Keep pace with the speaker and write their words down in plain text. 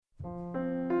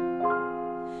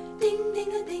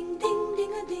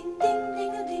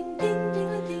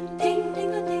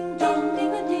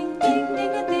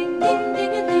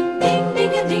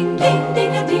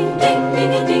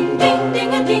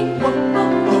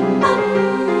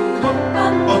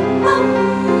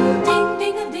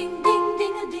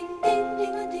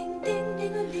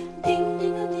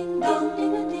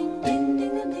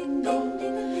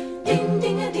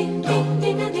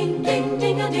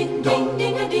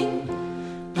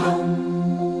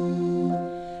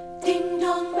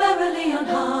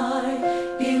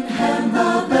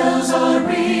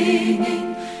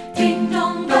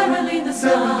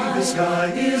The sky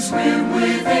is rimmed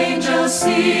with angels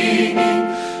singing.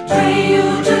 Pray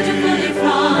you dutifully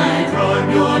fly from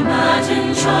your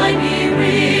matin chimey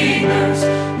ringers.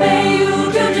 May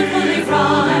you dutifully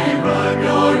fly from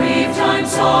your eve-time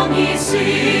song, ye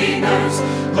singers.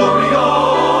 Gloria,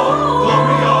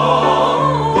 Gloria,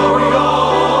 Gloria,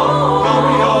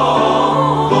 Gloria,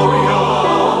 Gloria,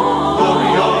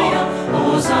 Gloria.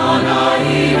 Hosanna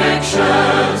in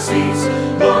excelsis.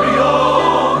 Gloria.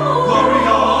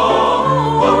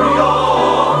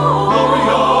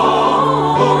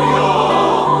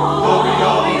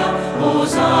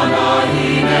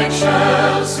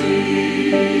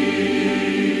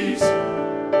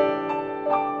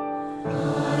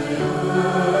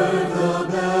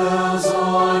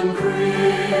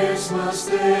 Christmas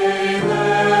Day,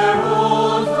 their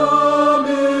old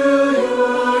familiar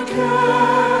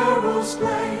carols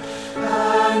play,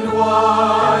 and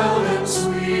wild and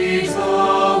sweet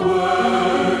the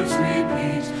words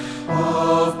repeat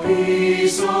of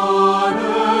peace on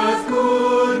earth,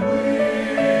 goodwill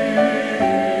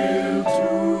to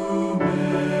men.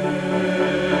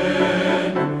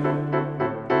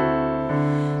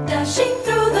 Dashing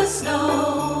through the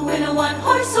snow in a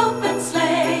one-horse open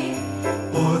sleigh,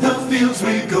 o'er the fields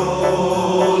we go,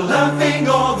 laughing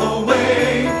all the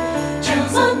way.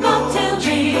 Bells on bobtail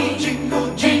ring,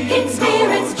 making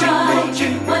spirits bright.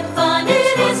 What fun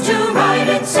it is to ride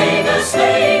and sing a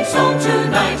sleighing song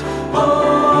tonight.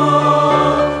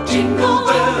 Oh, jingle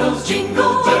bells,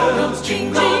 jingle bells,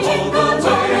 jingle all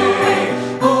the way.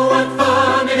 Oh, what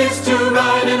fun it is to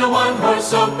ride in a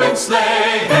one-horse open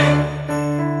sleigh.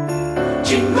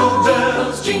 Jingle